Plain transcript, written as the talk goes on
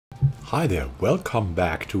Hi there, welcome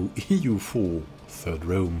back to EU4 Third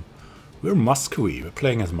Rome. We're Muscovy, we're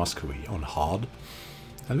playing as Muscovy on hard,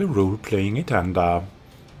 and we're role-playing it, and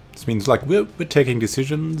this means like we're taking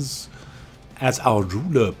decisions as our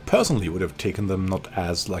ruler personally would have taken them, not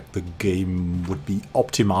as like the game would be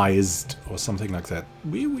optimized or something like that.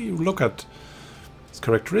 We look at his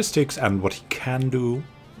characteristics and what he can do,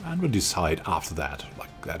 and we'll decide after that,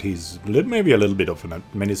 like that he's maybe a little bit of an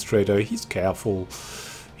administrator, he's careful,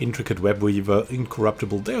 intricate web weaver,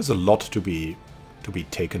 incorruptible. There's a lot to be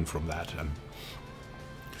taken from that, and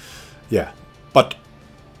yeah. But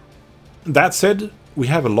that said, we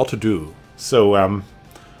have a lot to do, so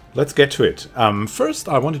let's get to it. First,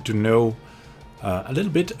 I wanted to know a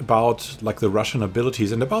little bit about like the Russian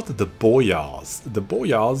abilities and about the Boyars. The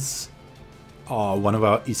Boyars are one of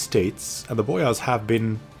our estates, and the Boyars have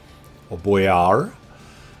been, or Boyar,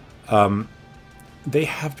 they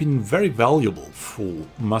have been very valuable for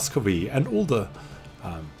Muscovy and all the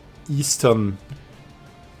eastern,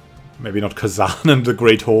 maybe not Kazan and the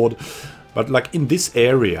Great Horde, but like in this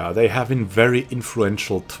area they have been very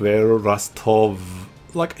influential. Tver, Rostov,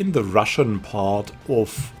 like in the Russian part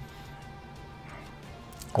of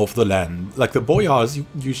the land. Like the Boyars,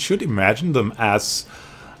 you should imagine them as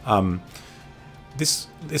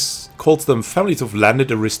this calls them families of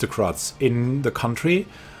landed aristocrats in the country,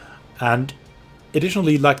 and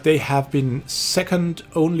additionally, like they have been second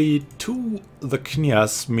only to the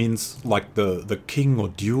knyaz, means like the king or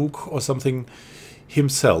duke or something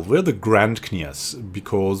himself. We're the grand knyaz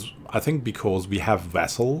because we have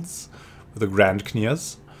vassals, the grand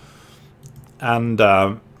knyaz, and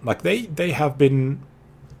like they have been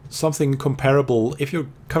something comparable, if you're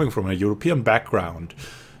coming from a European background,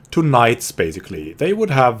 to knights basically. They would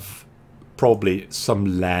have probably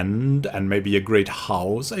some land and maybe a great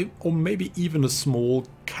house, or maybe even a small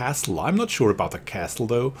castle. I'm not sure about the castle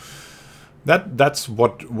though. That's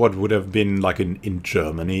what would have been like in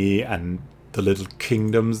Germany, and the little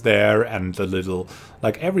kingdoms there, and the little,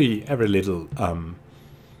 like every little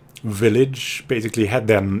village basically had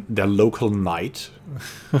their local knight.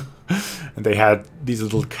 And they had these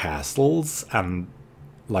little castles and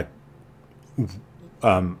like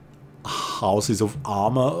houses of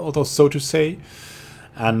armor, or so to say,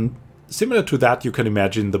 and similar to that you can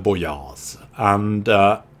imagine the Boyars, and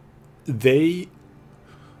they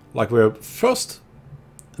like were first,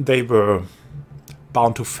 they were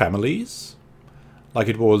bound to families, like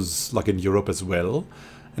it was like in Europe as well,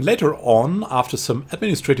 and later on, after some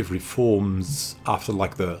administrative reforms, after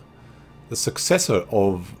like the successor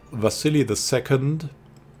of Vasily II,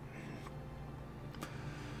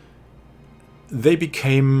 they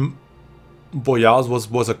became, Boyars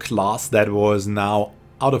was a class that was now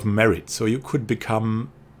out of merit, so you could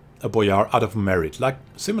become a Boyar out of merit, like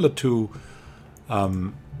similar to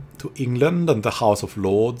England and the House of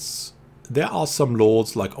Lords. There are some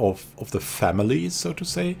lords like of the families, so to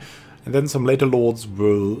say, and then some later lords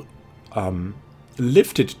will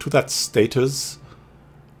lifted to that status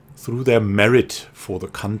through their merit for the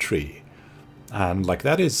country, and like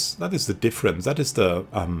that is the difference. That is the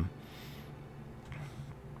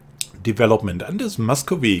development. And as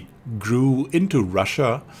Muscovy grew into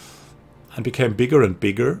Russia and became bigger and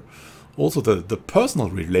bigger, also the personal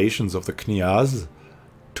relations of the knyaz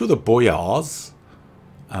to the Boyars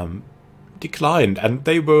declined, and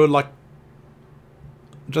they were like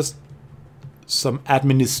just some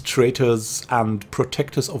administrators and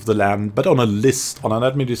protectors of the land, but on a list, on an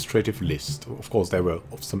administrative list. Of course, there were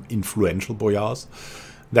some influential Boyars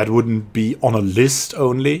that wouldn't be on a list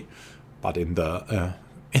only, but in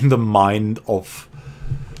the mind of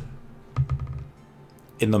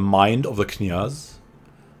the knyaz.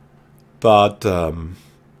 But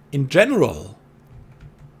in general,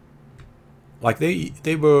 like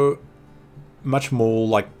they were much more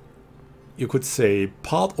like, you could say,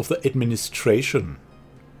 part of the administration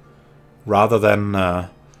rather than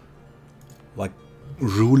like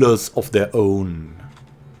rulers of their own.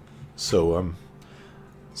 So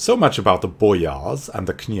so much about the Boyars and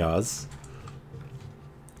the knyaz.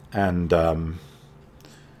 And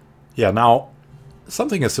yeah, now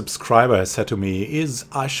something a subscriber has said to me is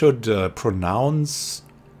I should pronounce,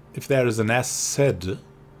 if there is an S said,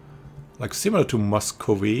 like similar to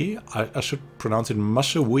Muscovy, I should pronounce it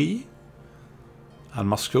Muscovy and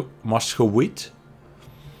Muscovite.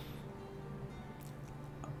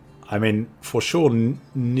 I mean, for sure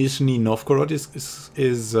Nizhny Novgorod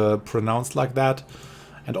is pronounced like that,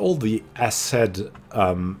 and all the S said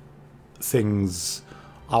things,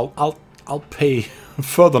 I'll pay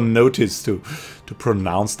further notice to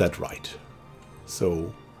pronounce that right.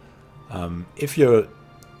 So if you're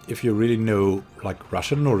if you really know like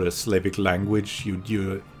Russian or a Slavic language,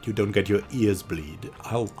 you don't get your ears bleed.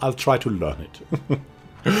 I'll try to learn it.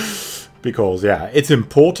 Because yeah, it's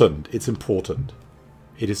important. It's important.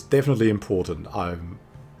 It is definitely important.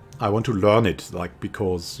 I want to learn it, like,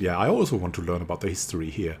 because yeah, I also want to learn about the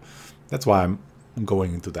history here. That's why I'm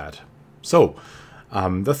going into that. So,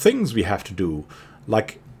 the things we have to do,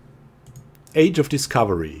 like Age of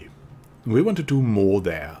Discovery. We want to do more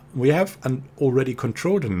there. We have already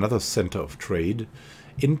controlled another center of trade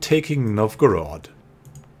in taking Novgorod.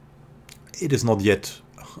 It is not yet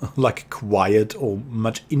like quiet or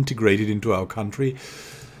much integrated into our country.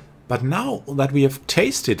 But now that we have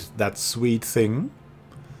tasted that sweet thing,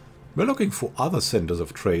 we're looking for other centers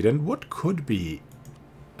of trade. And what could be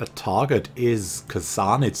a target is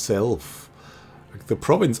Kazan itself. Like the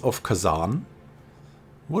province of Kazan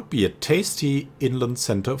would be a tasty inland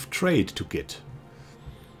center of trade to get.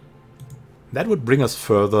 That would bring us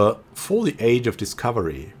further for the Age of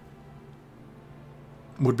Discovery.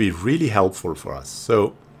 Would be really helpful for us.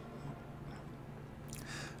 So,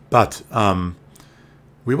 but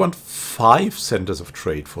we want 5 centers of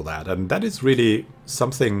trade for that, and that is really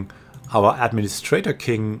something our administrator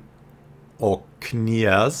king, or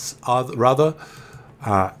knyaz rather,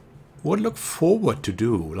 would look forward to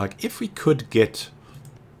do. Like if we could get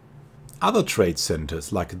other trade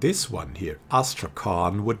centers like this one here,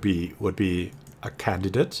 Astrakhan would be a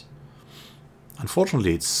candidate.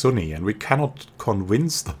 Unfortunately, it's Sunni, and we cannot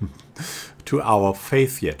convince them to our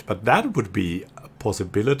faith yet. But that would be a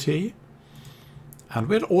possibility. And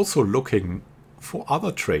we're also looking for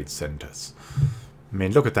other trade centers. I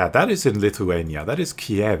mean, look at that. That is in Lithuania. That is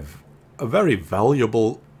Kiev. A very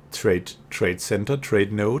valuable trade center,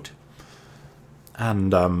 trade node.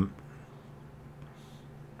 And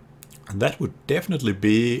that would definitely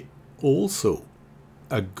be also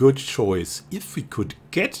a good choice if we could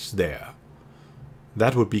get there.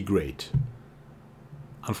 That would be great.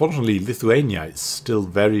 Unfortunately, Lithuania is still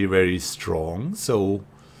very, very strong, so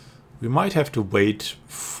we might have to wait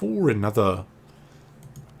for another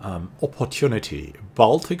opportunity.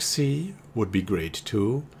 Baltic Sea would be great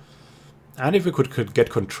too. And if we could get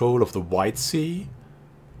control of the White Sea,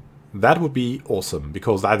 that would be awesome,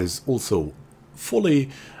 because that is also fully...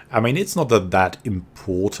 I mean, it's not that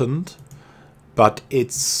important, but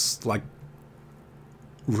it's like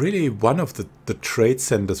really one of the trade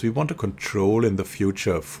centers we want to control in the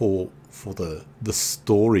future for the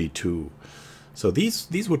story too. So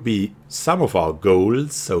these would be some of our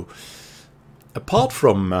goals. So apart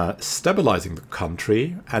from stabilizing the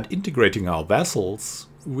country and integrating our vassals,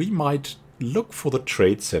 we might look for the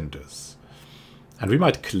trade centers and we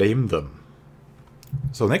might claim them.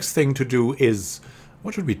 So next thing to do is,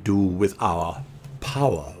 what should we do with our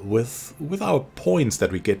power, with our points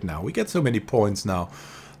that we get now? We get so many points now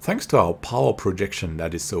thanks to our power projection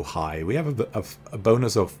that is so high. We have a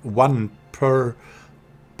bonus of 1 per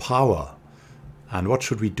power. And what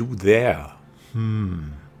should we do there?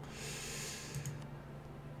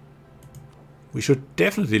 We should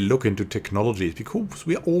definitely look into technologies, because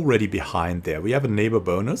we are already behind there. We have a neighbor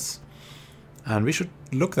bonus, and we should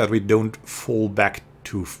look that we don't fall back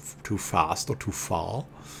too fast or too far.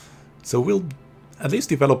 So we'll at least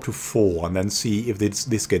develop to 4 and then see if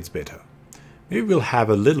this gets better. Maybe we'll have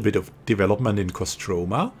a little bit of development in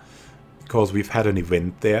Kostroma, because we've had an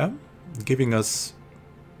event there giving us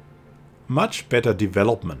much better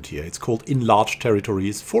development here. It's called enlarged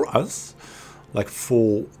territories for us, like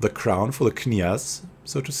for the crown, for the knyaz,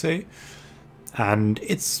 so to say. And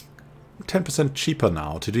it's 10% cheaper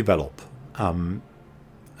now to develop. And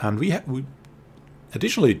we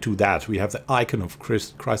additionally to that, we have the icon of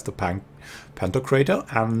Christ the Pantocrator,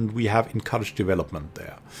 and we have encouraged development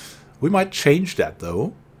there. We might change that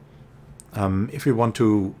though, if we want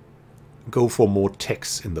to go for more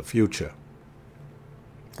techs in the future.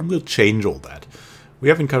 And we'll change all that. We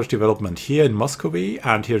have encouraged development here in Muscovy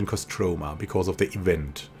and here in Kostroma because of the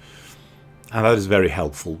event. And that is very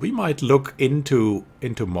helpful. We might look into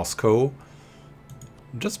Moscow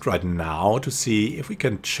just right now to see if we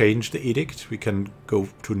can change the edict. We can go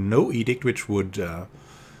to no edict, which would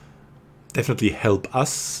definitely help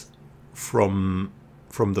us from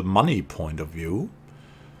the money point of view.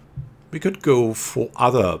 We could go for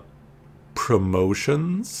other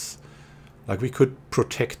promotions. Like we could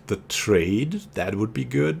protect the trade. That would be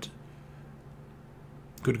good.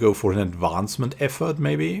 Could go for an advancement effort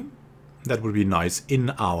maybe. That would be nice in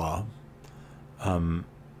our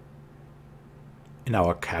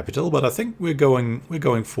capital, but I think we're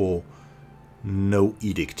going for no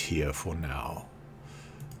edict here for now.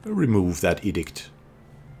 We'll remove that edict.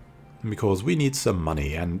 because we need some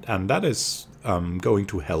money, and that is going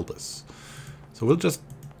to help us. So we'll just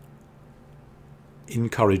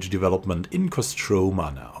encourage development in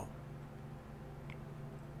Kostroma now.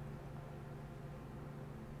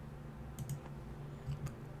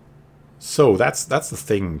 So that's the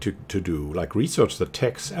thing to do, like research the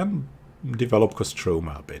text and develop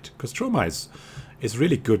Kostroma a bit. Kostroma is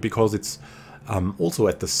really good because it's also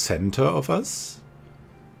at the center of us.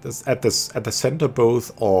 At the center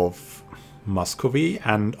both of Muscovy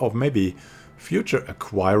and of maybe future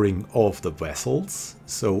acquiring of the vessels.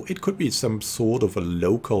 So it could be some sort of a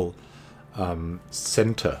local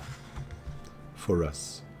center for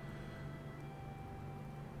us.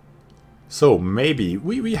 So maybe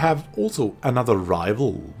we have also another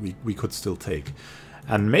rival we could still take.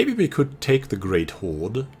 And maybe we could take the Great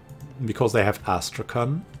Horde, because they have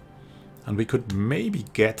Astrakhan. And we could maybe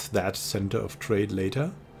get that center of trade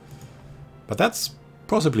later. But that's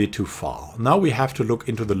possibly too far. Now we have to look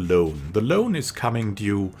into the loan. The loan is coming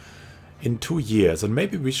due in 2 years. And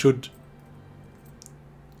maybe we should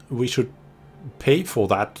pay for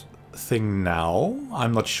that thing now.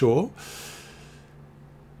 I'm not sure.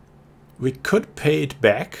 We could pay it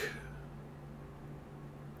back.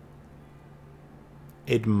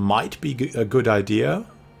 It might be a good idea.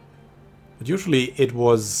 But usually it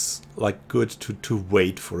was like good to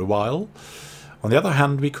wait for a while. On the other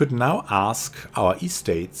hand, we could now ask our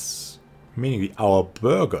estates, meaning our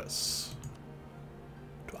burghers,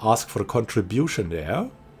 to ask for a contribution there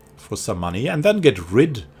for some money and then get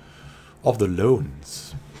rid of the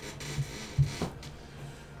loans.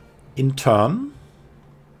 In turn,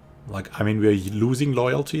 we're losing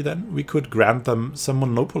loyalty then. We could grant them some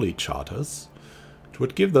monopoly charters. It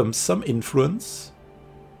would give them some influence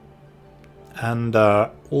and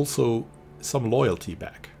also some loyalty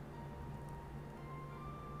back.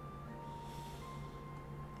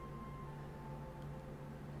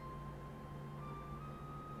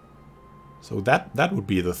 So that would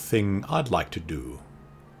be the thing I'd like to do.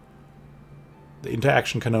 The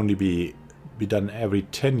interaction can only be done every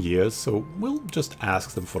 10 years, so we'll just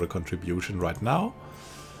ask them for a contribution right now.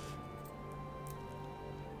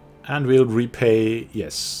 And we'll repay,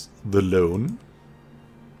 yes, the loan.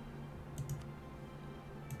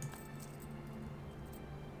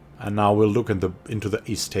 And now we'll look into the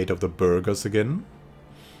estate of the burghers again.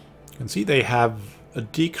 You can see they have a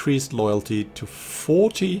decreased loyalty to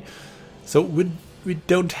 40. So we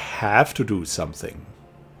don't have to do something.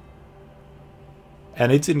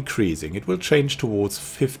 And it's increasing. It will change towards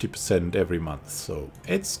 50% every month. So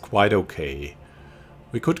it's quite okay.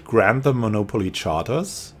 We could grant them monopoly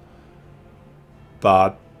charters,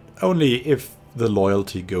 but only if the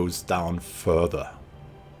loyalty goes down further.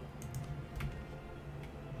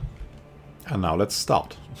 And now let's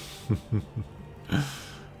start.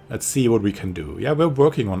 Let's see what we can do. Yeah, we're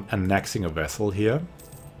working on annexing a vessel here.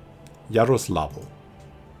 Yaroslavl.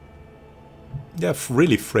 They're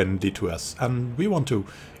really friendly to us, and we want to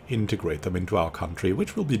integrate them into our country,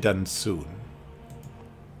 which will be done soon.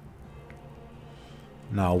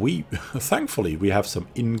 Now thankfully, we have some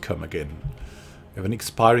income again. We have an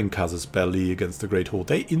expiring casus belli against the Great Horde.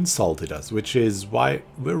 They insulted us, which is why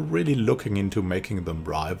we're really looking into making them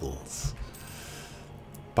rivals.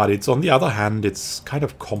 But it's, on the other hand, it's kind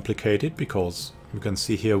of complicated, because you can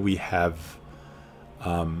see here we have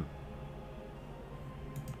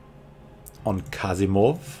on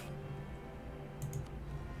Kazimov,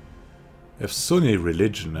 we have Sunni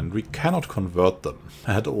religion, and we cannot convert them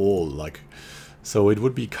at all. So it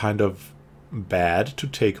would be kind of bad to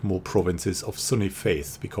take more provinces of Sunni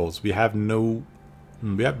faith, because we have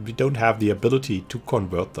we don't have the ability to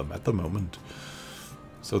convert them at the moment.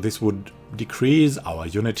 So this would decrease our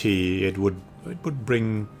unity. It would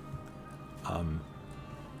bring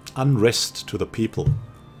unrest to the people.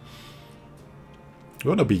 We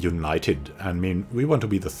want to be united. I mean, we want to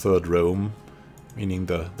be the Third Rome, meaning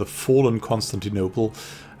the fallen Constantinople,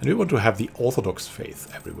 and we want to have the Orthodox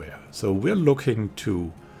faith everywhere. So we're looking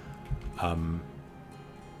to...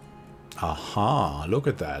 aha, look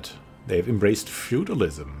at that. They've embraced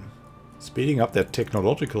feudalism, speeding up their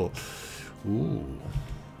technological... Ooh.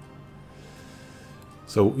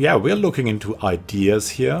 So yeah, we're looking into ideas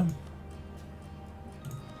here.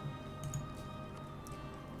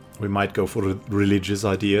 We might go for religious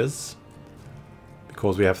ideas,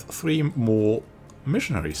 because we have 3 more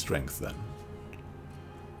missionary strength then.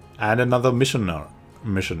 And another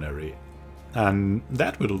missionary. And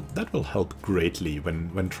that will help greatly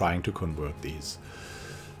when trying to convert these.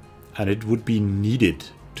 And it would be needed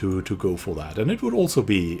to go for that. And it would also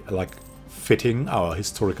be like fitting our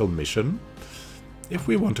historical mission. If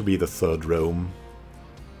we want to be the Third Rome,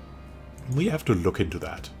 We have to look into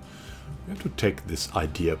that. We have to take this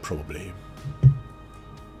idea probably.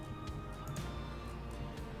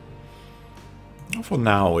 For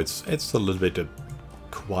now, it's a little bit of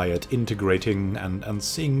quiet integrating and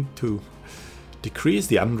seeing to decrease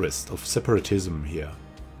the unrest of separatism here.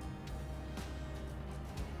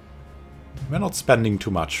 We're not spending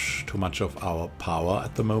too much of our power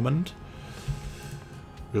at the moment.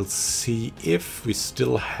 We'll see if we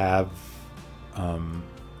still have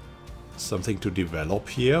something to develop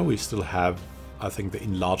here. We still have, I think, the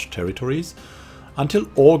enlarged territories until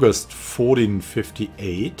August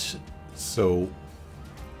 1458. So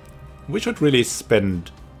we should really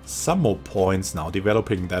spend some more points now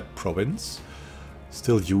developing that province.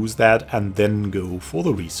 Still use that and then go for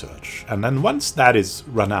the research. And then once that is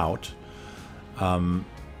run out,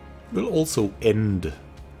 we'll also end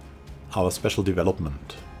our special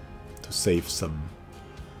development to save some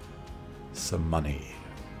money.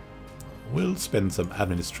 We'll spend some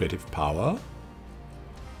administrative power,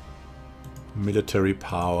 military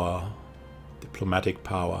power, diplomatic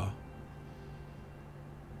power.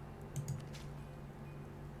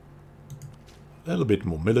 A little bit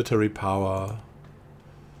more military power.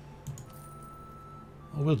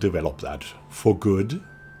 We'll develop that for good.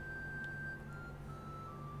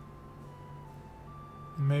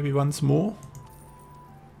 Maybe once more.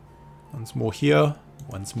 Once more here.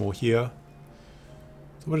 Once more here.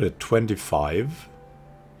 So we're at 25.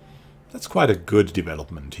 That's quite a good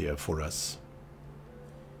development here for us.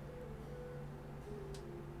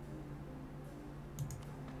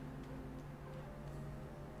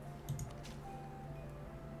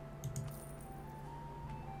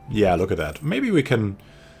 Yeah, look at that. Maybe we can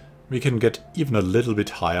get even a little bit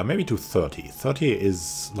higher, maybe to 30. 30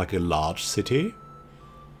 is like a large city.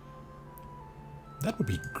 That would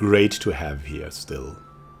be great to have here still.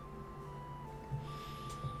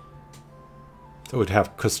 So we'd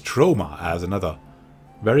have Kostroma as another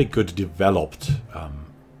very good developed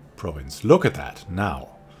province. Look at that now.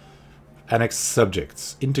 Annex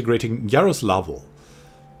subjects, integrating Yaroslavl.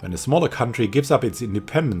 When a smaller country gives up its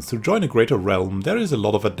independence to join a greater realm, there is a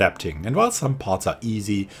lot of adapting, and while some parts are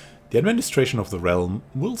easy, the administration of the realm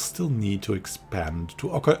will still need to expand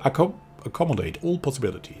to accommodate all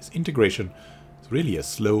possibilities. Integration is really a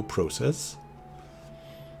slow process.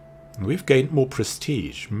 And we've gained more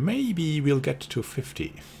prestige. Maybe we'll get to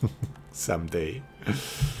 50 someday.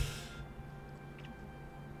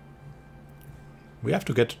 We have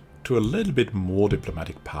to get to a little bit more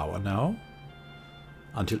diplomatic power now.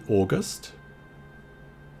 Until August.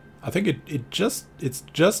 I think it's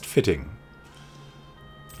just fitting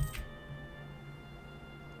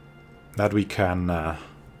that we can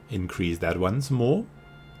increase that once more.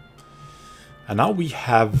 And now we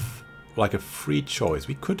have like a free choice.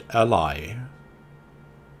 We could ally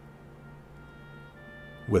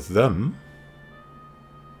with them.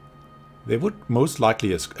 They would most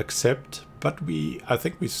likely accept, but I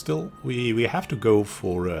think we have to go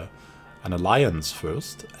for an alliance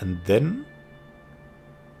first, and then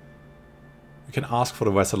we can ask for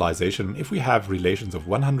the vassalization if we have relations of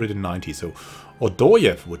 190. So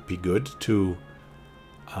Ordoyev would be good to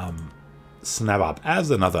snap up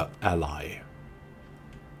as another ally.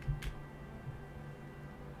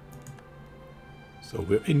 So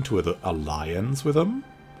we're into the alliance with them.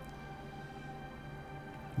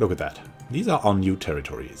 Look at that. These are our new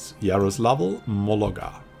territories. Yaroslavl,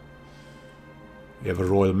 Mologa. We have a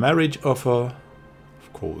royal marriage offer.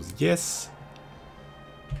 Of course, yes.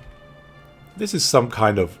 This is some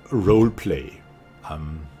kind of role play.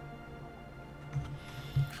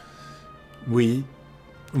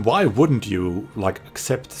 Why wouldn't you like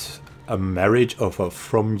accept a marriage offer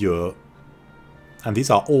from your... And these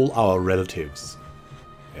are all our relatives.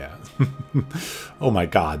 Yeah. Oh my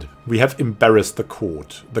god. We have embarrassed the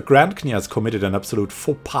court. The Grand Knyaz committed an absolute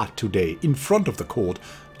faux pas today in front of the court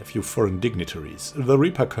and a few foreign dignitaries. The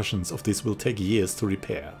repercussions of this will take years to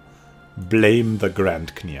repair. Blame the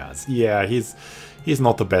Grand Knyaz. Yeah, he's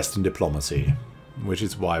not the best in diplomacy, which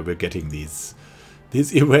is why we're getting these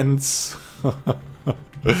events.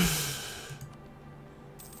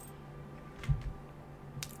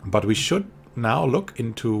 But we should now look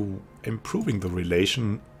into improving the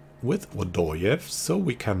relation with Ordoyev so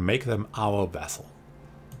we can make them our vassal.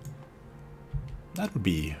 That would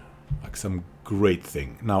be like some great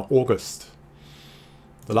thing. Now August.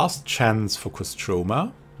 The last chance for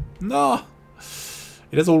Kostroma. No,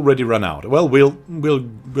 it has already run out. Well, we'll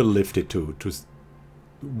lift it to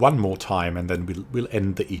one more time, and then we'll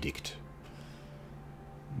end the edict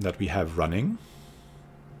that we have running.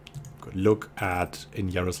 Good look at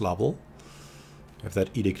in Yaroslavl. We have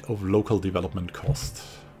that edict of local development cost.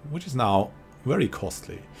 which is now very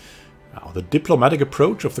costly. Now, the diplomatic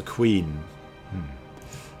approach of the Queen.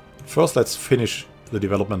 First, let's finish the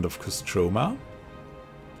development of Kostroma.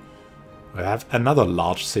 We have another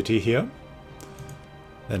large city here.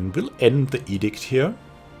 Then we'll end the edict here.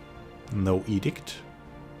 No edict.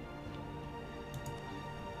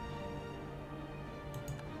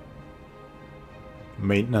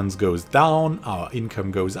 Maintenance goes down, our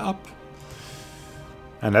income goes up.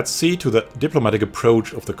 And let's see to the diplomatic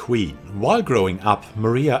approach of the Queen. While growing up,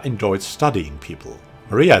 Maria enjoyed studying people.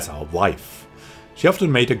 Maria is our wife. She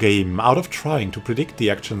often made a game out of trying to predict the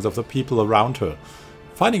actions of the people around her,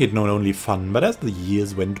 finding it not only fun, but as the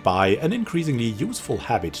years went by, an increasingly useful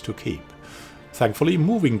habit to keep. Thankfully,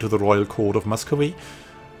 moving to the royal court of Muscovy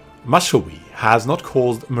has not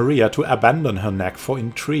caused Maria to abandon her knack for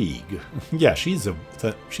intrigue. Yeah, she's an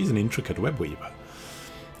intricate webweaver.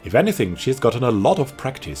 If anything, she has gotten a lot of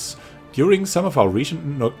practice. During some of our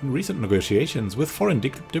recent negotiations with foreign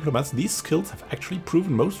diplomats, these skills have actually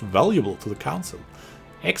proven most valuable to the council.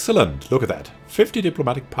 Excellent! Look at that. 50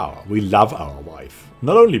 diplomatic power. We love our wife.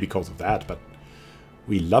 Not only because of that, but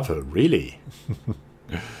we love her, really.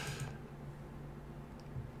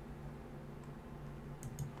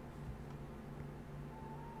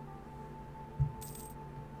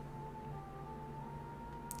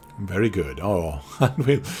 Very good. Oh,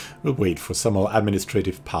 we'll wait for some more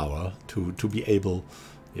administrative power to be able...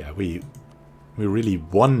 Yeah, we really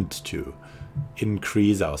want to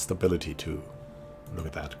increase our stability too. Look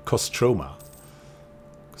at that. Kostroma.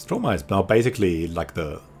 Kostroma is now basically like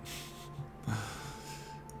the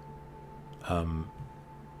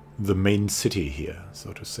main city here,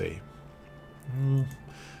 so to say.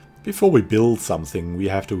 Before we build something, we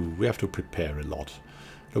have to prepare a lot.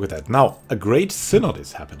 Look at that. Now, a great synod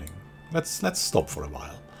is happening. Let's stop for a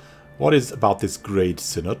while. What is about this great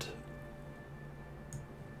synod?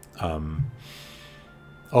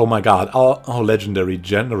 Oh my god, our legendary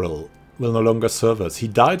general will no longer serve us. He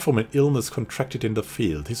died from an illness contracted in the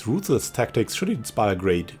field. His ruthless tactics should inspire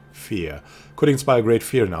great fear. Could inspire great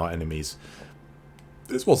fear in our enemies.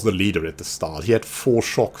 This was the leader at the start. He had 4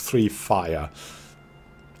 shock, 3 fire,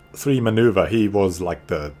 3 maneuver. He was like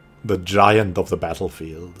the giant of the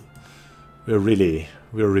battlefield. We're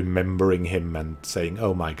remembering him and saying,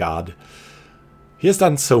 oh my god, he has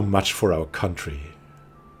done so much for our country,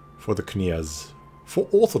 for the Kniaz, for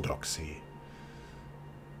orthodoxy.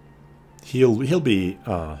 He'll be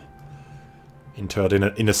interred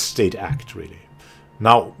in a state act, really.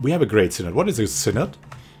 Now, we have a great synod. What is a synod?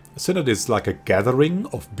 A synod is like a gathering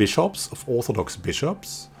of bishops, of orthodox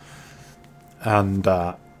bishops. And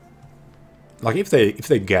like if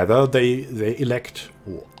they gather, they elect,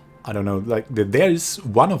 or, I don't know, like there is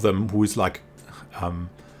one of them who is like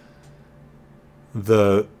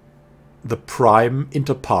the prime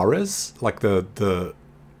inter pares, like the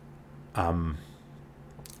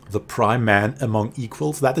prime man among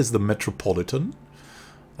equals. That is the metropolitan.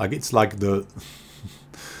 Like it's like the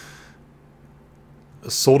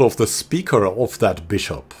sort of the speaker of that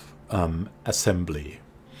bishop assembly.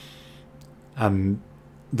 And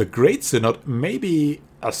the Great Synod may be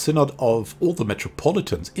a synod of all the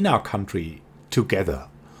metropolitans in our country together.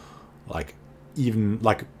 Like, even,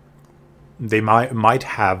 like, they might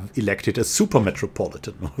have elected a super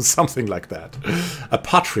metropolitan or something like that. A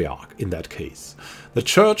patriarch in that case. The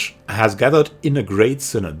church has gathered in a Great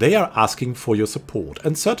Synod. They are asking for your support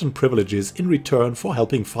and certain privileges in return for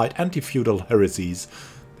helping fight anti-feudal heresies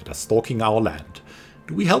that are stalking our land.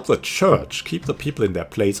 Do we help the church keep the people in their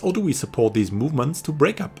place, or do we support these movements to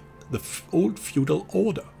break up the old feudal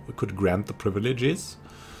order? We could grant the privileges.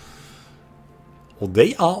 Or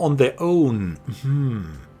they are on their own.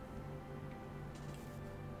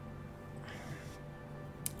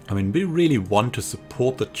 I mean, we really want to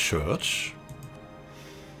support the church.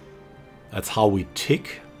 That's how we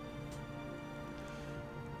tick.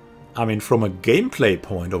 I mean, from a gameplay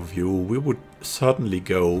point of view, we would certainly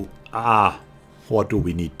go, what do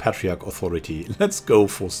we need? Patriarch authority. Let's go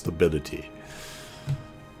for stability.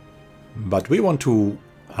 But we want to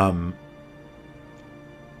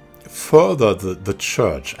further the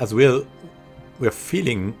church, as we're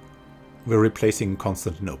feeling we're replacing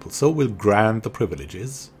Constantinople. So we'll grant the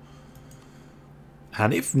privileges.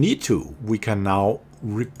 And if need to, we can now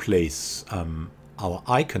replace our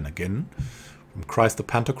icon again. From Christ the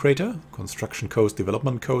Pantocrator, construction cost,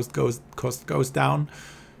 development cost goes down,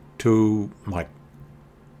 to like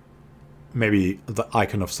maybe the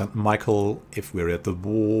icon of St. Michael if we're at the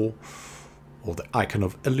war, or the icon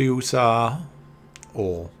of Eleusa,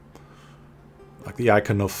 or like the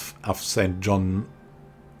icon of St. John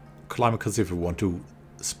Climacus if we want to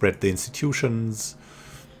spread the institutions.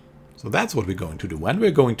 So that's what we're going to do. And we're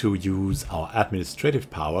going to use our administrative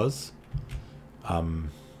powers to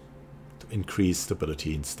increase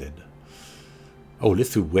stability instead. Oh,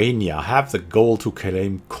 Lithuania have the goal to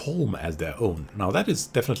claim Kolm as their own. Now that is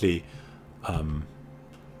definitely a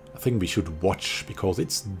thing we should watch, because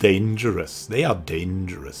it's dangerous. They are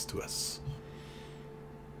dangerous to us.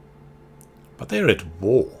 But they're at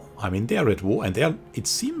war. I mean, they're at war, and it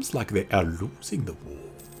seems like they are losing the war.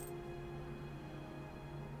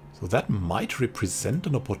 So that might represent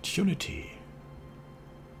an opportunity.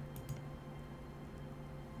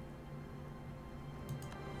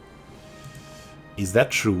 Is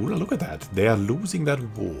that true? Look at that. They are losing that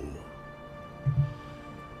war.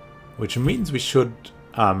 Which means we should...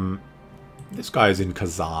 this guy is in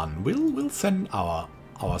Kazan. We'll send our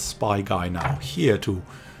spy guy now here to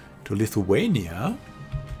Lithuania.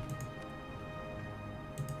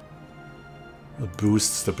 We'll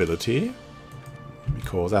boost stability.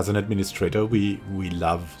 Because as an administrator we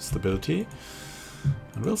love stability.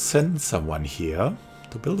 And we'll send someone here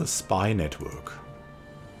to build a spy network.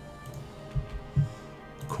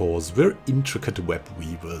 Because we're intricate web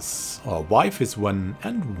weavers. Our wife is one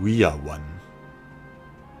and we are one.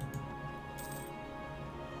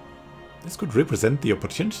 This could represent the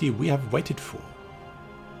opportunity we have waited for.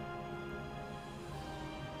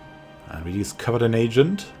 And we discovered an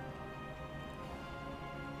agent.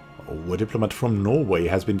 Oh, a diplomat from Norway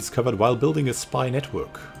has been discovered while building a spy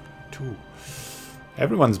network, too.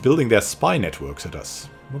 Everyone's building their spy networks at us.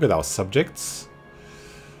 Look at our subjects.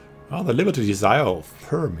 Well, the liberty desire of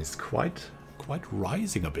Firm is quite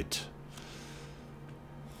rising a bit.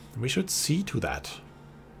 We should see to that.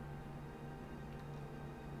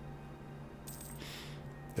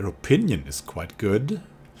 Their opinion is quite good.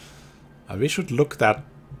 We should look that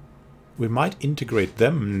we might integrate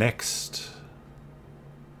them next.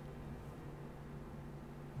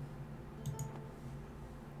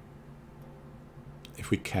 If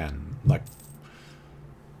we can. Like,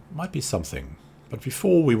 might be something. But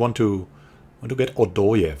before we want to get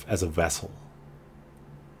Odoyev as a vassal.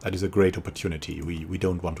 That is a great opportunity. We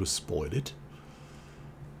don't want to spoil it.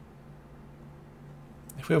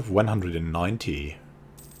 If we have 190,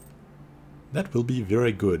 that will be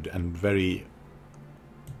very good and very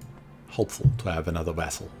helpful to have another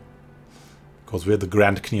vassal. Because we're the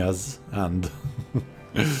Grand Knyaz and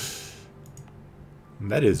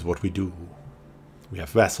that is what we do. We have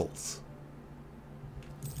vassals.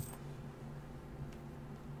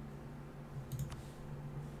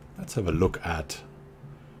 Let's have a look at...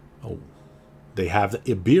 Oh, they have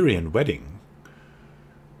the Iberian wedding.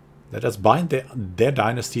 Let us bind their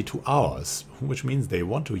dynasty to ours, which means they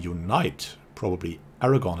want to unite, probably,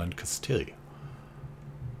 Aragon and Castile.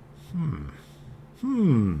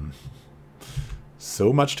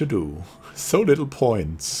 So much to do. So little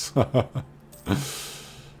points.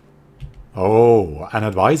 Oh, an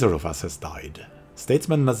advisor of us has died.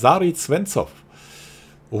 Statesman Nazari Tsventsov.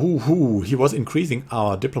 Ooh, he was increasing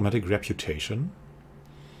our diplomatic reputation.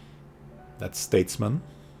 That's statesman,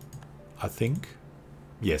 I think.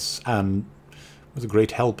 Yes, and was a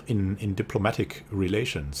great help in diplomatic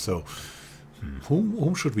relations. So,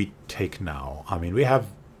 whom should we take now? I mean, we have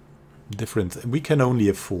different... We can only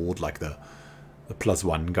afford, like, the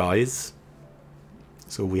 +1 guys.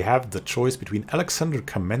 So we have the choice between Alexander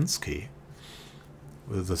Kamensky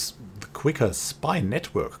with the quicker spy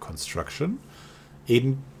network construction,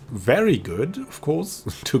 in very good, of course,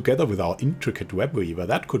 together with our intricate web weaver.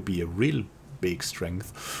 That could be a real big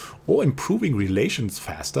strength. Or improving relations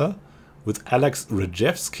faster with Alex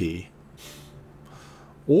Rajewski.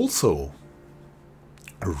 Also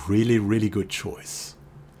a really, really good choice.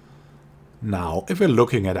 Now, if we're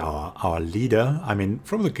looking at our leader, I mean,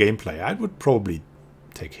 from the gameplay, I would probably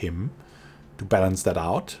take him to balance that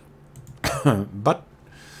out. But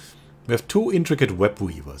we have two intricate web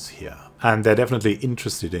weavers here, and they're definitely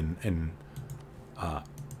interested in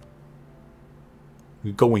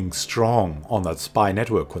going strong on that spy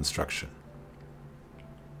network construction.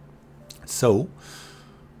 So,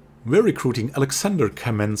 we're recruiting Alexander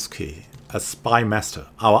Kamensky as spy master.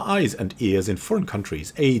 Our eyes and ears in foreign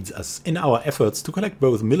countries aids us in our efforts to collect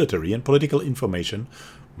both military and political information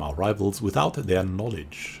from our rivals without their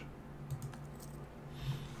knowledge.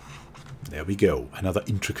 There we go, another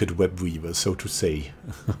intricate web weaver, so to say.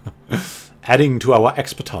 Adding to our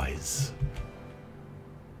expertise.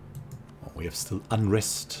 Oh, we have still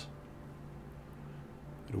unrest.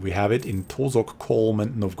 We have it in Tozok, Kolm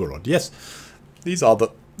and Novgorod. Yes, these are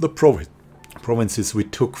the provinces we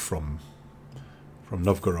took from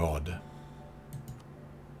Novgorod.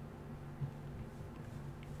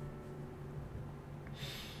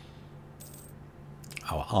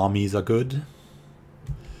 Our armies are good.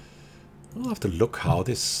 We'll have to look how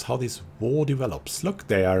this war develops. Look,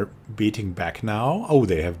 they are beating back now. Oh,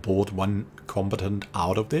 they have bought one combatant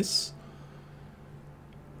out of this.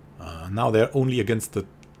 Now they're only against the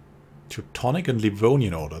Teutonic and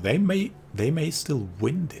Livonian order. They may still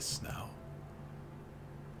win this now.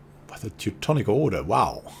 But the Teutonic order,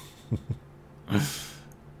 wow.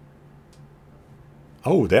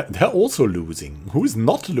 Oh, they're also losing. Who is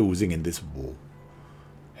not losing in this war?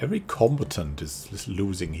 Every combatant is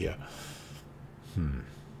losing here.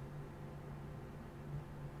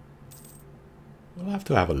 We'll have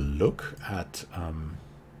to have a look at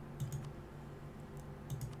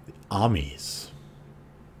the armies.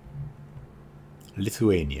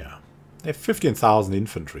 Lithuania. They have 15,000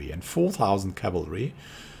 infantry and 4,000 cavalry.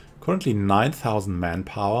 Currently 9,000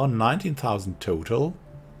 manpower, 19,000 total.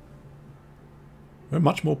 We're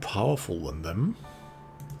much more powerful than them.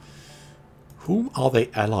 Whom are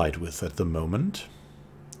they allied with at the moment?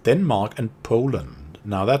 Denmark and Poland.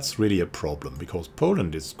 Now that's really a problem, because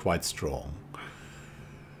Poland is quite strong.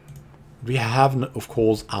 We have, of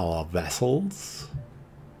course, our vassals.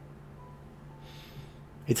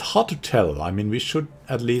 It's hard to tell. I mean, we should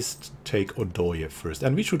at least take Odoye first.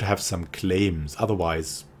 And we should have some claims.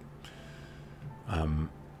 Otherwise,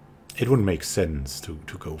 it wouldn't make sense to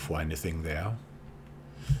go for anything there.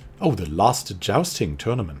 Oh, the last jousting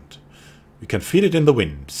tournament. We can feel it in the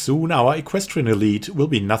wind. Soon our equestrian elite will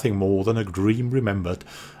be nothing more than a dream remembered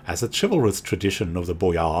as the chivalrous tradition of the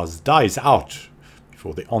Boyars dies out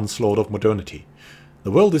before the onslaught of modernity.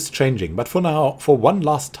 The world is changing, but for now, for one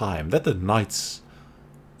last time, let the knights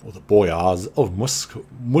or the Boyars of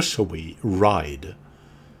Muscovy ride.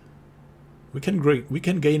 We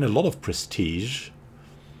can gain a lot of prestige,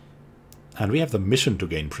 and we have the mission to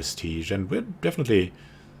gain prestige, and we're definitely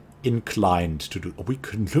inclined to do. We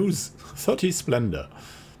could lose 30 splendor,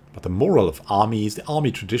 but the moral of armies, the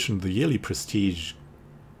army tradition, the yearly prestige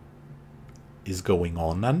is going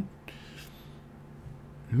on, and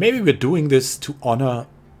maybe we're doing this to honor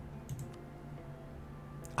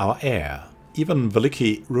our heir, Ivan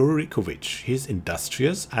Veliki Rurikovich. He's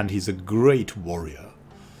industrious and he's a great warrior.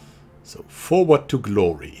 So forward to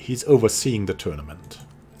glory. He's overseeing the tournament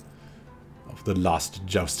of the last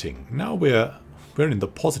jousting. Now we're in the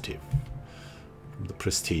positive from the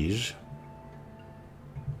prestige.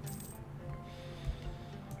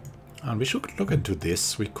 And we should look into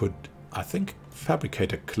this. We could, I think,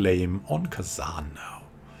 fabricate a claim on Kazan now.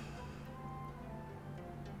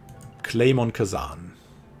 Claim on Kazan.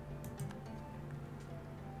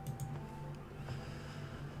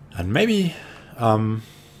 And maybe we'll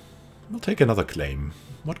take another claim.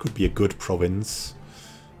 What could be a good province?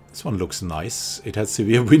 This one looks nice. It has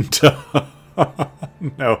severe winter.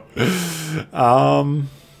 No.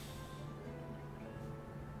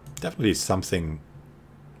 Definitely something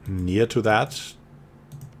near to that.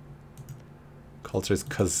 Culture is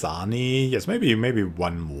Kazani. Yes, maybe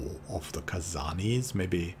one more of the Kazanis.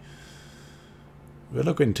 Maybe we'll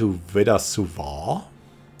look into Veda Suvar.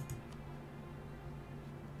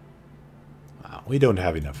 We don't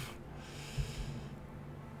have enough.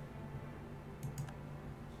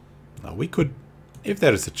 Now we could, if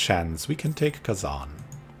there is a chance, we can take Kazan.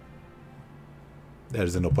 There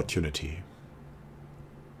is an opportunity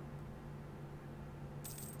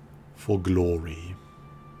for glory.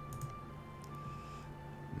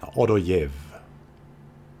 Now Odoyev.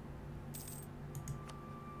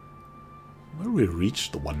 Will we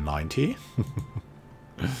reach the 190?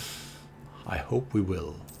 I hope we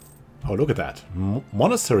will. Oh, look at that.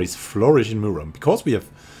 Monasteries flourish in Murom. Because we have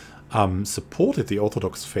supported the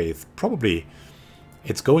Orthodox faith, probably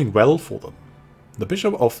it's going well for them. The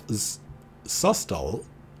Bishop of Sostal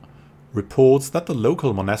reports that the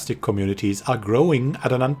local monastic communities are growing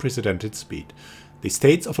at an unprecedented speed. The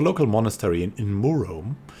estates of a local monastery in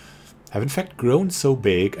Murom have in fact grown so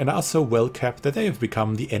big and are so well kept that they have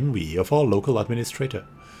become the envy of our local administrator.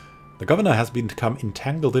 The governor has become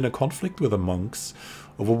entangled in a conflict with the monks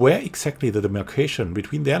over where exactly the demarcation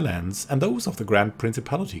between their lands and those of the Grand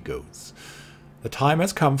Principality goes. The time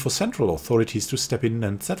has come for central authorities to step in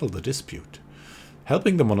and settle the dispute.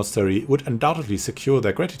 Helping the monastery would undoubtedly secure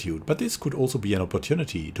their gratitude, but this could also be an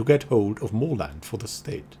opportunity to get hold of more land for the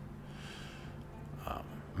state.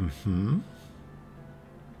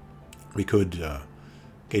 We could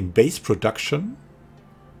gain base production,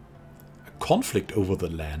 a conflict over the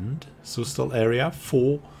land, Sustal area,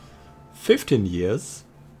 for 15 years,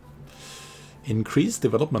 increase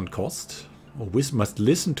development cost. Oh, we must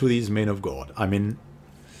listen to these men of God. I mean,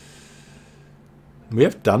 we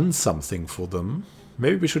have done something for them.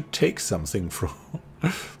 Maybe we should take something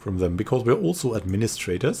from them, because we're also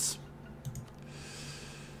administrators.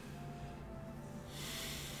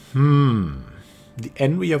 The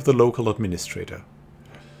envy of the local administrator.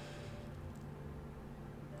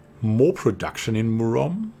 More production in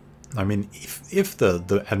Murom. I mean, if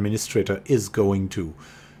the administrator is going to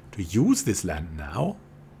use this land now,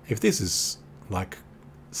 if this is like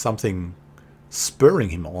something spurring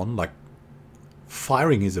him on, like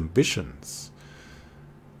firing his ambitions,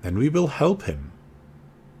 then we will help him.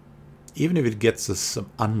 Even if it gets us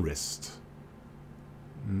some unrest.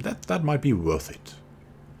 That might be worth it.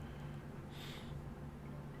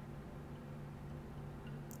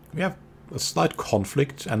 We have a slight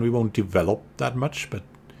conflict and we won't develop that much, but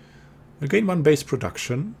we'll gain 1 base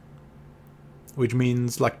production, which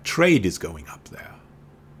means like trade is going up there.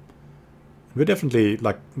 We're definitely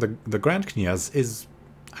like the Grand Kniaz is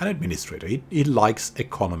an administrator. He likes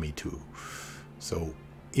economy too, so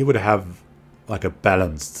he would have like a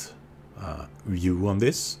balanced view on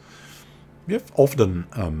this. We have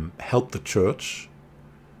often helped the church,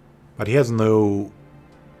 but he has no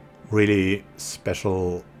really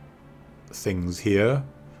special things here,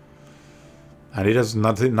 and it has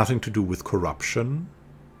nothing to do with corruption.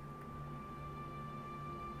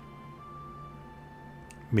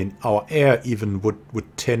 I mean, our heir even would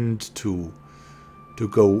tend to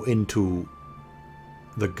go into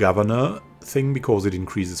the governor thing because it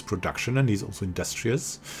increases production and he's also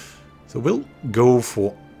industrious. So we'll go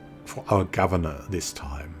for our governor this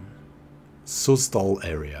time. Susdal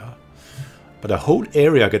area. But the whole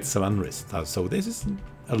area gets some unrest. So this is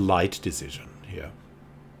a light decision here.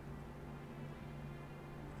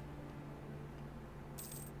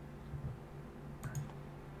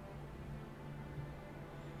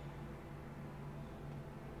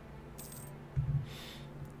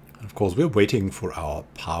 Of course, we're waiting for our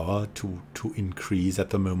power to increase at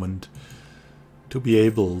the moment to be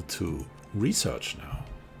able to research now.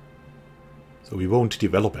 So we won't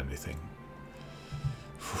develop anything.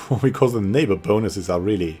 Because the neighbor bonuses are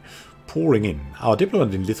really pouring in. Our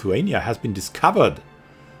diplomat in Lithuania has been discovered.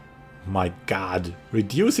 My god.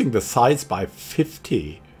 Reducing the size by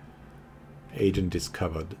 50. Agent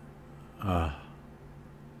discovered.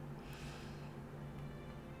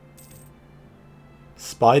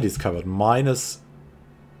 Spy discovered. Minus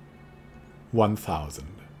 1000.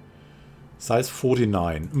 Size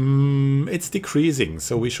 49. It's decreasing,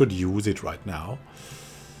 so we should use it right now.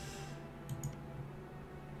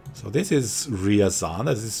 So this is Ryazan.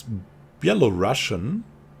 This is Belarusian.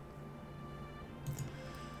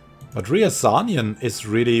 But Ryazanian is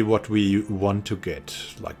really what we want to get.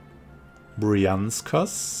 Like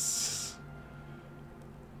Bryanskas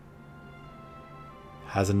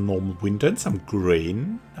has a normal winter and some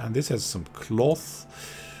grain. And this has some cloth.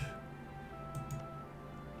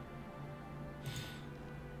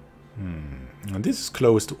 And this is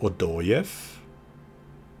close to Odoyev.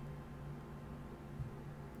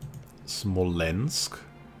 Smolensk.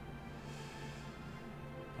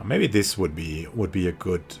 Maybe this would be a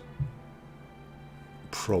good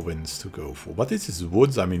province to go for. But this is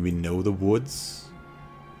woods. I mean, we know the woods.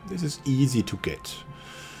 This is easy to get.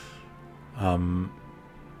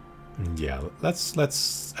 Yeah,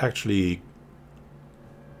 let's actually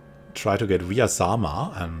try to get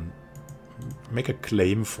Vyazama and make a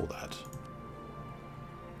claim for that.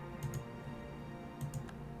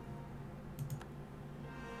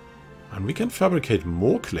 And we can fabricate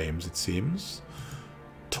more claims, it seems.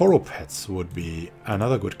 Toropets would be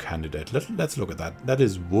another good candidate. Let's look at that. That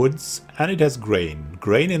is woods, and it has grain.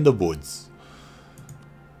 Grain in the woods.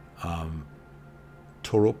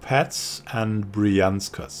 Toropets and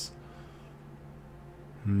Bryanskas.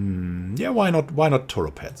 Yeah, why not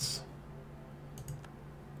Toropets?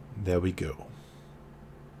 There we go.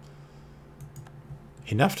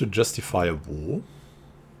 Enough to justify a war.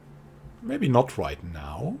 Maybe not right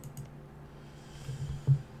now.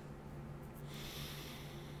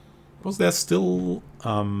 Because they're still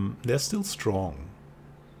strong.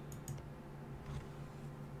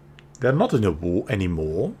 They're not in a war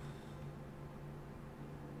anymore.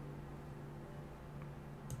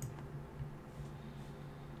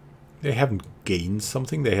 They haven't gained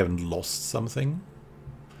something. They haven't lost something.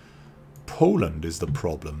 Poland is the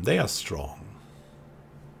problem. They are strong.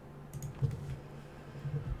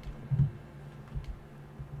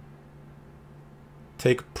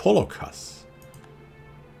 Take Polokas.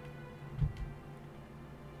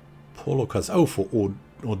 Polokas. Oh, for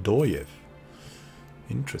Odoyev.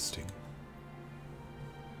 Interesting.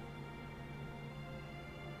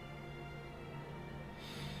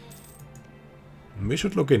 We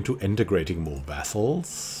should look into integrating more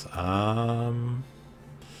vassals.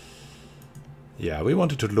 Yeah, we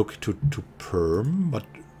wanted to look to Perm, but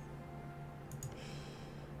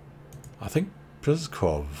I think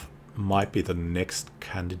Pryskov might be the next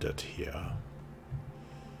candidate here.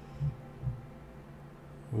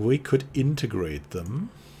 We could integrate them.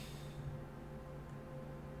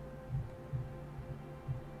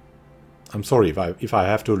 I'm sorry if I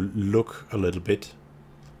have to look a little bit.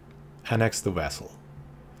 Annex the vassal.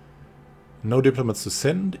 No diplomats to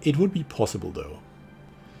send. It would be possible though.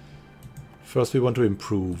 First we want to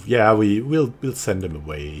improve. Yeah, we'll send him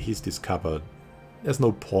away. He's discovered. There's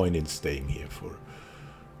no point in staying here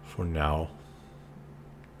for now.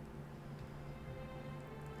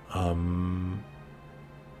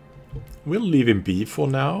 We'll leave him be for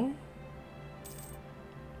now.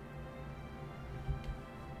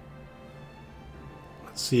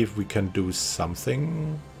 Let's see if we can do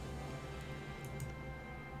something.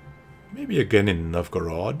 Maybe again in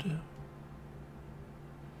Novgorod.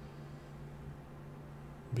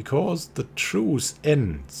 Because the truce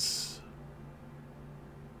ends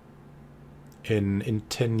in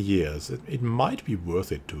 10 years. It might be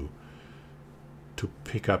worth it to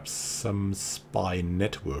pick up some spy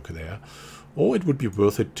network there. Or it would be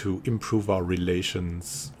worth it to improve our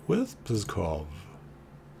relations with Pskov.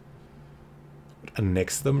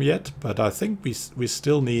 Annex them yet, but I think we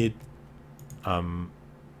still need some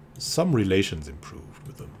relations improved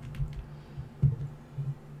with them.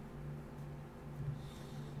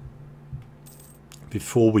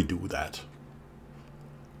 Before we do that.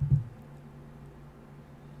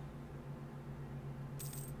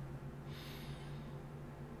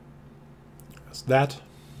 That's that.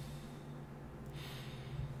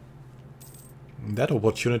 That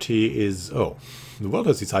opportunity is... Oh, the world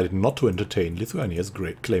has decided not to entertain Lithuania's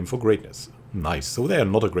great claim for greatness. Nice, so they are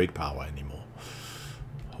not a great power anymore.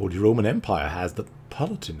 Holy Roman Empire has the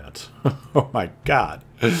Palatinate. Oh my god.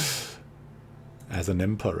 As an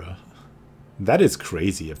emperor. That is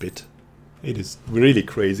crazy a bit. It is really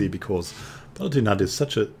crazy because Palatinate is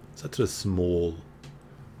such a small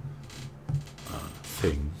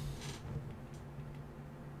thing.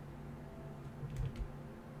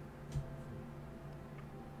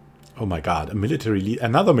 Oh my god,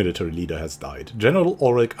 another military leader has died. General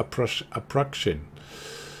Oleg Apraksin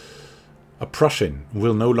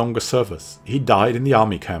will no longer serve us. He died in the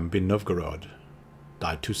army camp in Novgorod.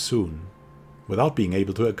 Died too soon, without being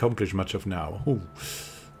able to accomplish much of now. Ooh.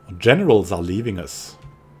 Generals are leaving us.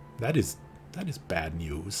 That is bad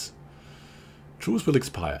news. Truce will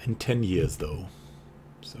expire in 10 years though.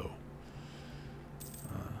 So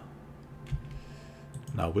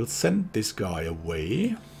now we'll send this guy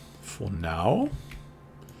away for now.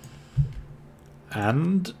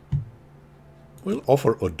 And we'll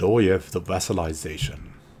offer Odoyev the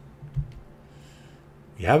vassalization.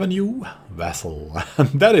 We have a new vassal,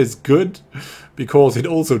 and that is good, because it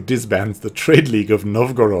also disbands the Trade League of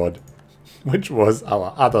Novgorod, which was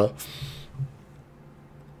our other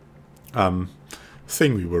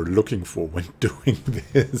thing we were looking for when doing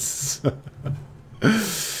this.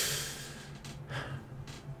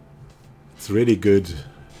 It's really good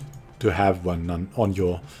to have one on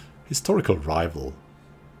your historical rival.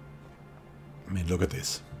 I mean, look at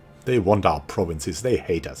this. They want our provinces. They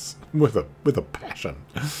hate us with a passion.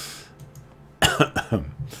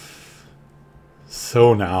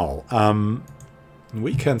 So now,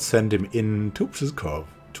 we can send him in to Pskov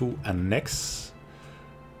to annex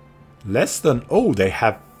less than... Oh, they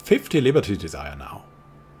have 50 liberty desire now.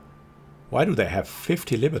 Why do they have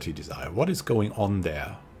 50 liberty desire? What is going on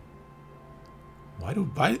there?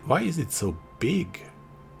 Why is it so big?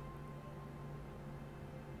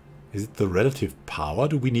 Is it the relative power?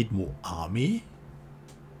 Do we need more army?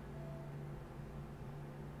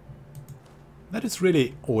 That is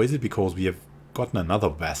really... Or is it because we have gotten another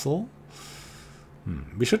vassal?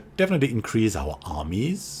 We should definitely increase our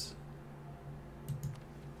armies.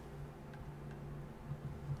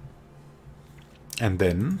 And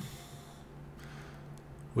then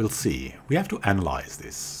we'll see. We have to analyze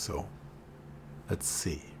this, so let's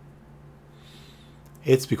see.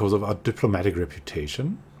 It's because of our diplomatic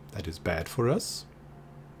reputation. That is bad for us.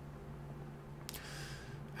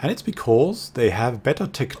 And it's because they have better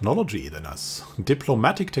technology than us.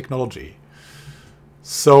 Diplomatic technology.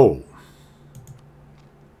 So,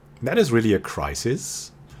 that is really a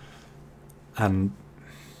crisis. And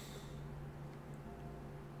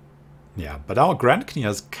yeah, but our Grand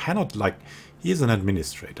Kniaz cannot, like, he is an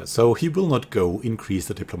administrator, so he will not go increase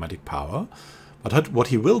the diplomatic power. But what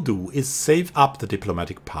he will do is save up the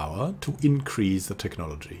diplomatic power to increase the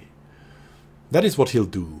technology. That is what he'll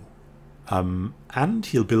do. And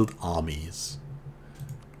he'll build armies.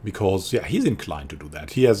 Because, yeah, he's inclined to do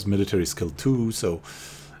that. He has military skill too, so...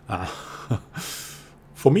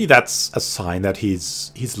 for me, that's a sign that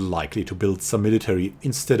he's likely to build some military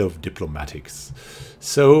instead of diplomatics.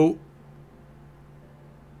 So,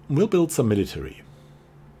 we'll build some military.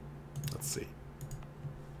 Let's see.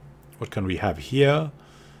 What can we have here?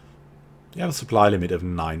 We have a supply limit of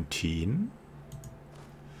 19.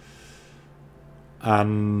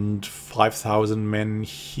 And 5,000 men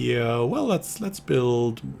here. Well, let's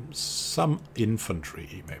build some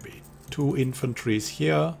infantry, maybe. 2 infantries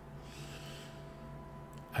here.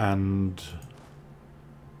 And...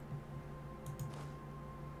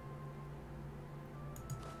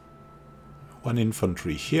 one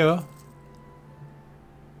infantry here.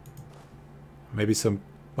 Maybe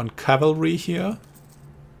one cavalry here.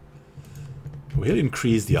 He'll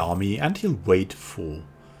increase the army and he'll wait for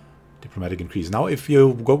diplomatic increase. Now, if we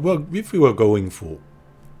were going for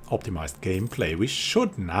optimized gameplay, we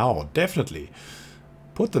should now definitely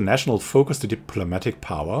put the national focus to diplomatic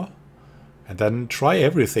power and then try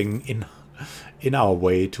everything in our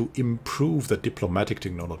way to improve the diplomatic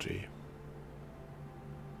technology.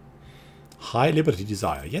 High liberty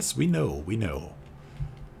desire. Yes, we know, we know.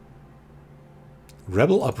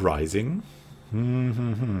 Rebel uprising.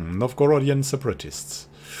 Novgorodian separatists.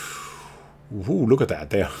 Ooh, look at that.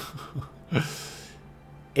 There.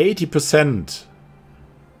 80%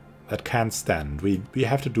 that can't stand. We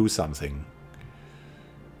have to do something.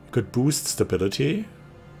 We could boost stability.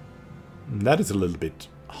 That is a little bit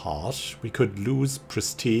harsh. We could lose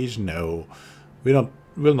prestige. No. We'll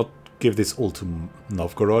not give this all to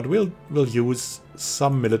Novgorod. We'll use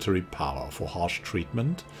some military power for harsh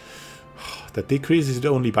treatment. That decreases it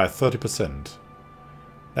only by 30%.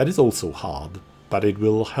 That is also hard, but it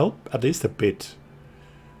will help at least a bit.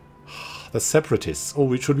 The separatists.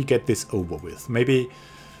 Oh, should we get this over with? Maybe...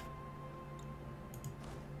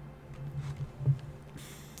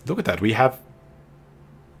 Look at that. We have...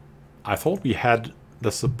 I thought we had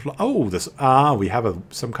the supply... Oh, this... Ah, we have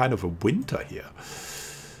some kind of a winter here.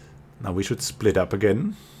 Now we should split up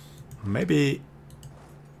again. Maybe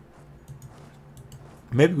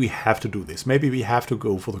we have to do this. Maybe we have to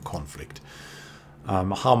go for the conflict.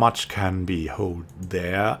 How much can we hold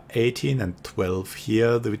there? 18 and 12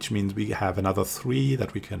 here, which means we have another 3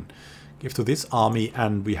 that we can give to this army,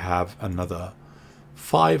 and we have another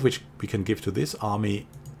 5 which we can give to this army.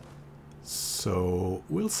 So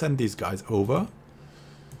we'll send these guys over.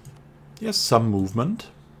 Yes, some movement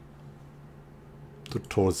to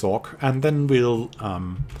Torzok, and then we'll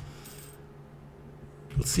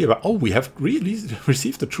see about... Oh, we have really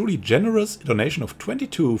received a truly generous donation of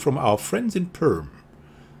 22 from our friends in Perm.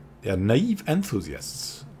 They are naive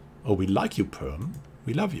enthusiasts. Oh, we like you, Perm.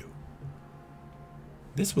 We love you.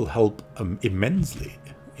 This will help immensely.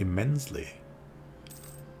 Immensely.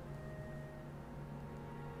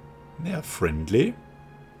 They are friendly.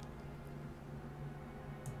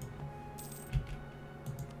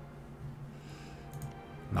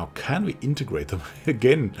 Now, can we integrate them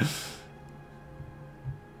again?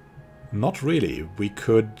 Not really. We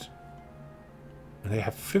could... They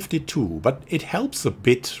have 52, but it helps a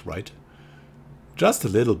bit, right? Just a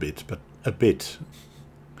little bit, but a bit.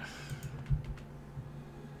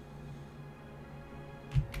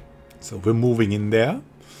 So we're moving in there.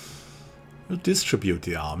 We'll distribute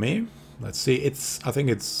the army. Let's see, I think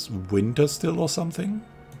it's winter still or something.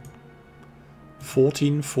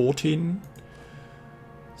 14.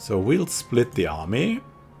 So we'll split the army.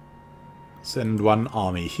 Send one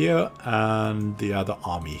army here and the other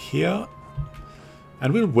army here.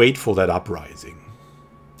 And we'll wait for that uprising.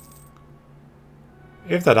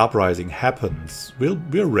 If that uprising happens,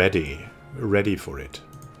 we're ready. We're ready for it.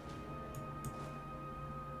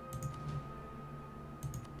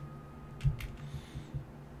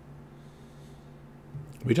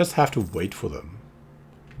 We just have to wait for them.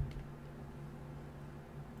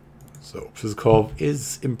 So Psychikov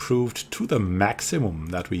is improved to the maximum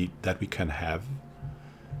that we can have.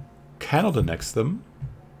 Cannot annex them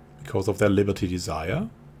because of their liberty desire.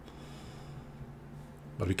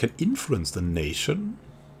 But we can influence the nation.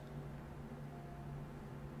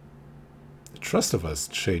 The trust of us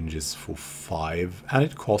changes for 5, and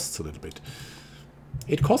it costs a little bit.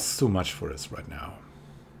 It costs too much for us right now.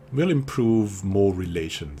 We'll improve more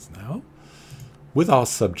relations now with our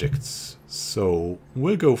subjects. So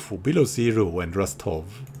we'll go for below 0 and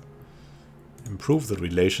Rostov. Improve the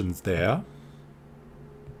relations there.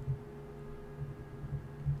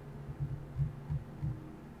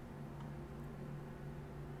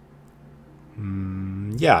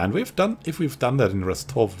 Yeah, and if we've done that in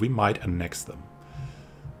Rostov, we might annex them.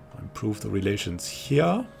 Improve the relations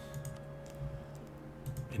here.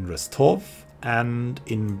 In in Rostov and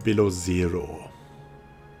in Belozero.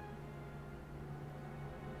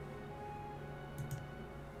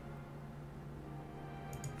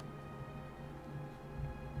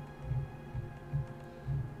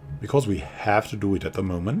 Because we have to do it at the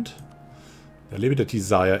moment. The limited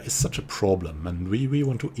desire is such a problem, and we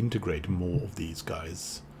want to integrate more of these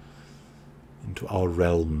guys into our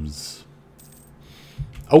realms.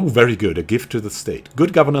 Oh, very good. A gift to the state.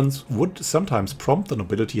 Good governance would sometimes prompt the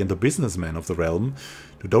nobility and the businessmen of the realm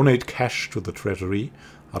to donate cash to the treasury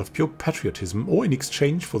out of pure patriotism or in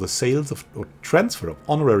exchange for the sales of or transfer of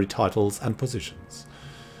honorary titles and positions.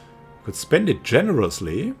 We could spend it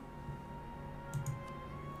generously.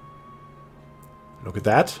 Look at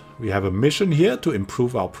that. We have a mission here to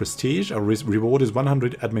improve our prestige. Our reward is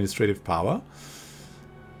 100 administrative power.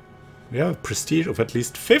 We have a prestige of at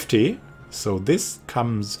least 50. So this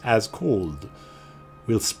comes as called.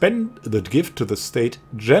 We'll spend the gift to the state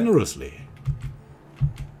generously.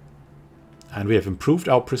 And we have improved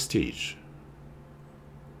our prestige.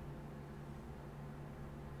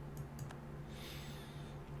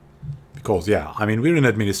 Because, yeah, I mean, we're an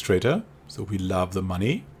administrator, so we love the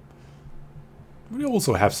money. We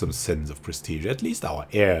also have some sense of prestige. At least our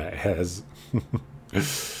heir has.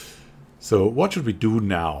 So what should we do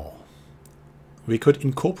now? We could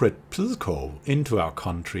incorporate Pskov into our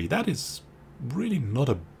country. That is really not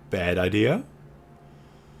a bad idea.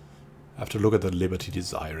 I have to look at the liberty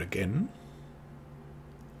desire again.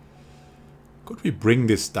 Could we bring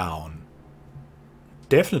this down?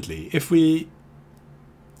 Definitely. If we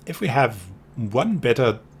have one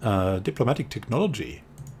better diplomatic technology,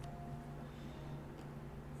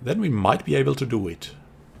 then we might be able to do it.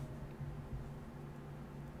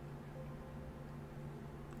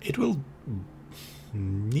 It will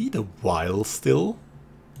need a while still.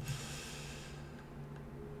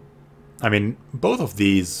 I mean, both of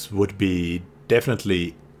these would be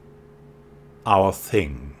definitely our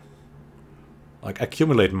thing. Like,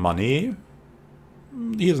 accumulate money.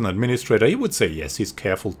 He is an administrator. He would say yes, he's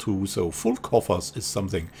careful too, so full coffers is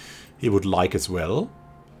something he would like as well.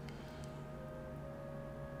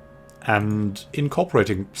 And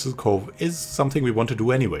incorporating Pskov is something we want to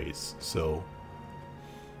do anyways, so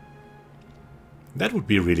that would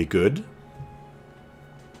be really good.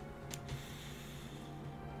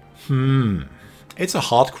 It's a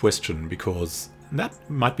hard question, because that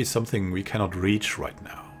might be something we cannot reach right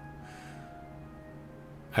now.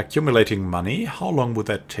 Accumulating money, how long would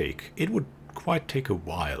that take? It would quite take a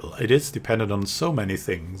while. It is dependent on so many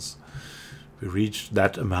things. We reach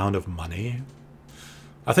that amount of money.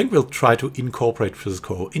 I think we'll try to incorporate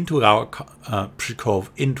Pskov into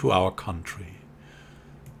our country.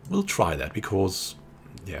 We'll try that because,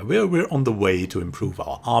 yeah, we're on the way to improve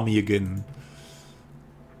our army again.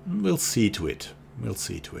 We'll see to it. We'll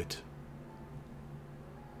see to it.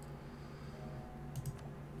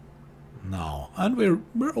 Now, and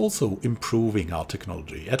we're also improving our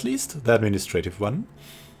technology, at least the administrative one.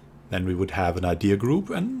 Then we would have an idea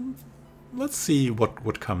group, and let's see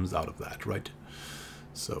what comes out of that, right?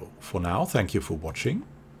 So, for now, thank you for watching.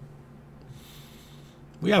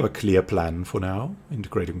 We have a clear plan for now,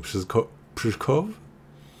 integrating Pskov.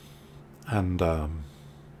 And,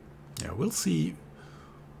 yeah, we'll see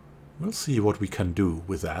what we can do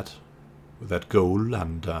with that goal,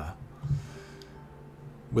 and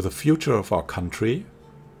with the future of our country.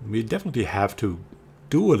 We definitely have to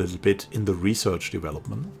do a little bit in the research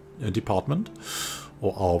development department,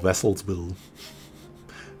 or our vessels will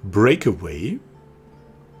break away.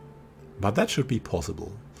 But that should be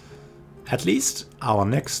possible. At least our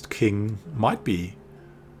next king might be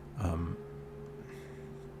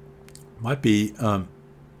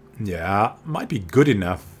good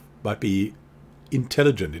enough, might be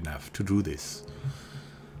intelligent enough to do this.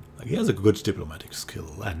 Like, he has a good diplomatic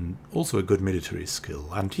skill and also a good military skill,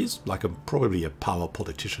 and he's like probably a power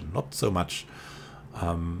politician, not so much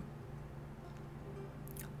an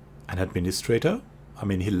administrator. I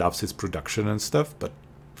mean, he loves his production and stuff, but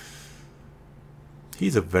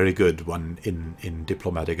he's a very good one in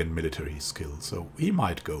diplomatic and military skills, so he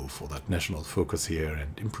might go for that national focus here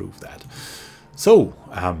and improve that. So,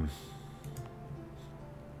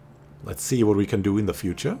 let's see what we can do in the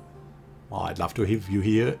future. Well, I'd love to have you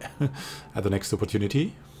here at the next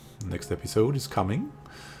opportunity. The next episode is coming.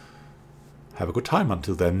 Have a good time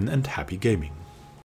until then, and happy gaming.